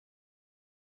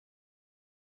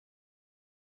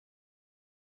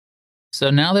So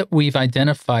now that we've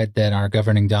identified that our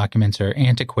governing documents are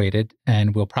antiquated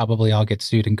and we'll probably all get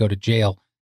sued and go to jail,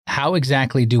 how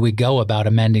exactly do we go about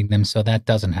amending them so that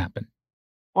doesn't happen?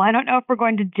 Well, I don't know if we're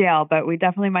going to jail, but we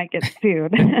definitely might get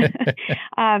sued.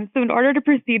 So, in order to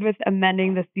proceed with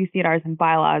amending the CC&Rs and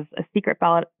bylaws, a secret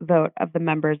ballot vote of the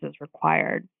members is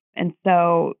required. And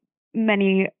so,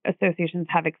 many associations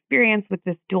have experience with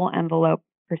this dual envelope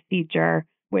procedure,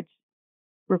 which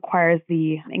requires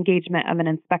the engagement of an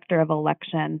inspector of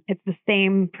election. It's the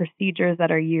same procedures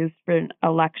that are used for an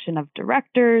election of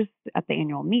directors at the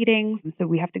annual meetings. And so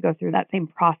we have to go through that same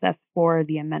process for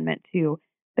the amendment to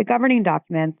the governing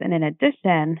documents. And in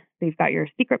addition, so you've got your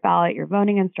secret ballot, your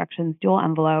voting instructions, dual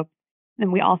envelope.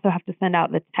 And we also have to send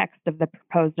out the text of the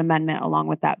proposed amendment along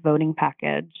with that voting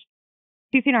package.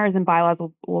 CC&Rs and bylaws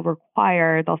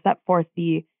they'll set forth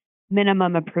the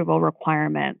minimum approval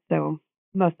requirement. So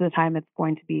most of the time it's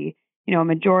going to be, a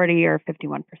majority or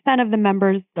 51% of the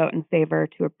members vote in favor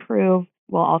to approve.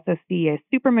 We'll also see a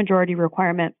supermajority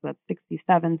requirement, so that's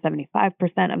 67,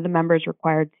 75% of the members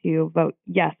required to vote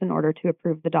yes in order to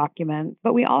approve the document.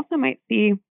 But we also might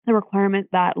see the requirement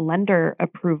that lender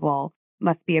approval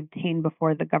must be obtained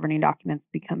before the governing documents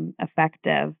become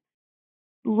effective.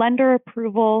 Lender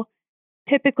approval,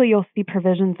 typically you'll see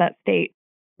provisions that state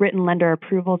written lender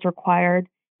approval is required.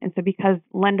 And so because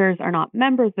lenders are not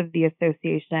members of the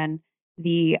association,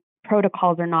 the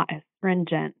protocols are not as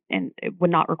stringent and it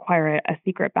would not require a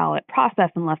secret ballot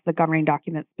process unless the governing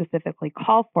documents specifically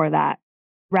call for that.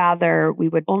 Rather, we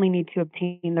would only need to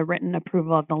obtain the written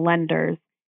approval of the lenders.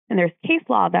 And there's case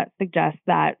law that suggests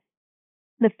that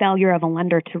the failure of a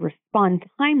lender to respond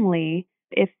timely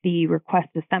if the request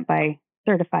is sent by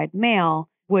certified mail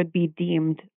would be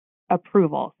deemed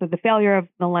approval. So the failure of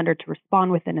the lender to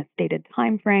respond within a stated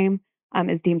time frame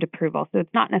is deemed approval. So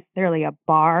it's not necessarily a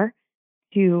bar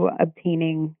to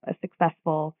obtaining a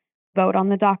successful vote on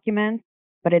the document,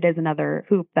 but it is another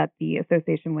hoop that the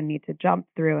association would need to jump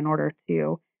through in order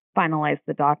to finalize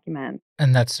the document.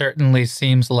 And that certainly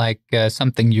seems like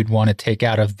something you'd want to take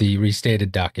out of the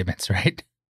restated documents, right?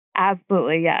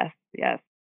 Absolutely, yes, yes.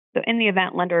 So in the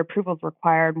event lender approval is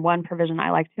required, one provision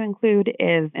I like to include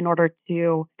is in order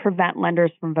to prevent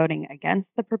lenders from voting against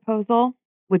the proposal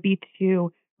would be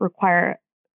to require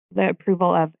the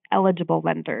approval of eligible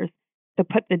lenders. To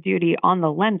put the duty on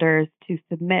the lenders to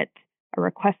submit a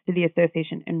request to the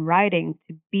association in writing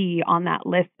to be on that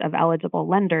list of eligible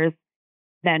lenders,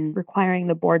 then requiring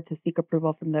the board to seek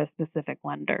approval from those specific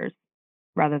lenders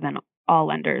rather than all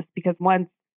lenders. Because once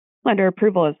lender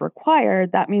approval is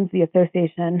required, that means the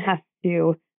association has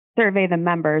to survey the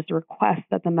members, request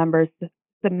that the members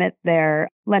submit their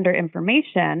lender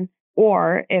information,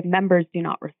 or if members do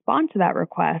not respond to that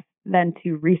request, then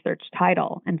to research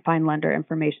title and find lender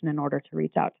information in order to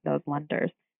reach out to those lenders.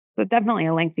 So definitely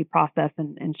a lengthy process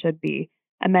and should be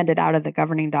amended out of the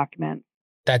governing document.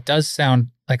 That does sound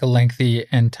like a lengthy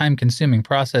and time-consuming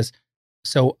process.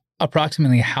 So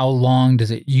approximately how long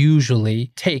does it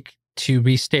usually take to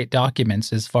restate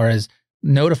documents as far as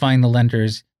notifying the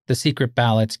lenders, the secret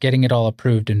ballots, getting it all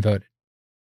approved and voted?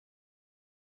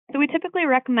 So we typically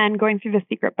recommend going through the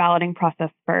secret balloting process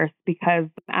first because,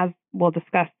 as we'll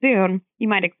discuss soon, you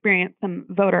might experience some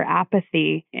voter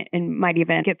apathy and might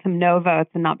even get some no votes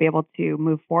and not be able to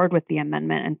move forward with the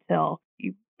amendment until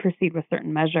you proceed with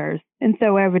certain measures. And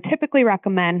so I would typically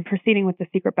recommend proceeding with the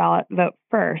secret ballot vote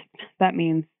first. That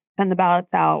means send the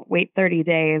ballots out, wait 30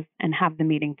 days, and have the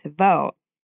meeting to vote.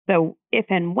 So if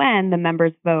and when the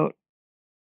members vote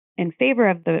in favor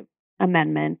of the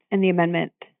amendment and the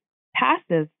amendment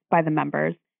passes by the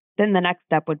members, then the next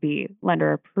step would be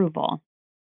lender approval.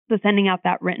 So sending out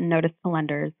that written notice to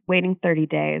lenders, waiting 30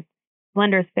 days. If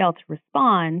lenders fail to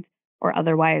respond or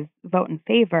otherwise vote in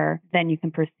favor, then you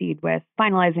can proceed with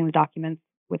finalizing the documents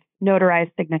with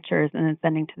notarized signatures and then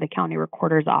sending to the county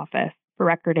recorder's office for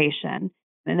recordation.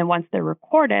 And then once they're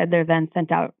recorded, they're then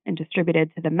sent out and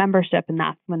distributed to the membership, and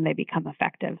that's when they become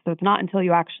effective. So it's not until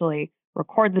you actually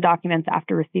record the documents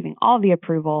after receiving all the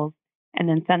approvals and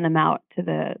then send them out to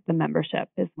the membership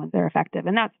is when they're effective.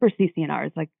 And that's for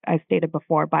CC&Rs. Like I stated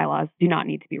before, bylaws do not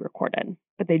need to be recorded,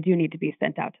 but they do need to be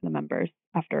sent out to the members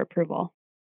after approval.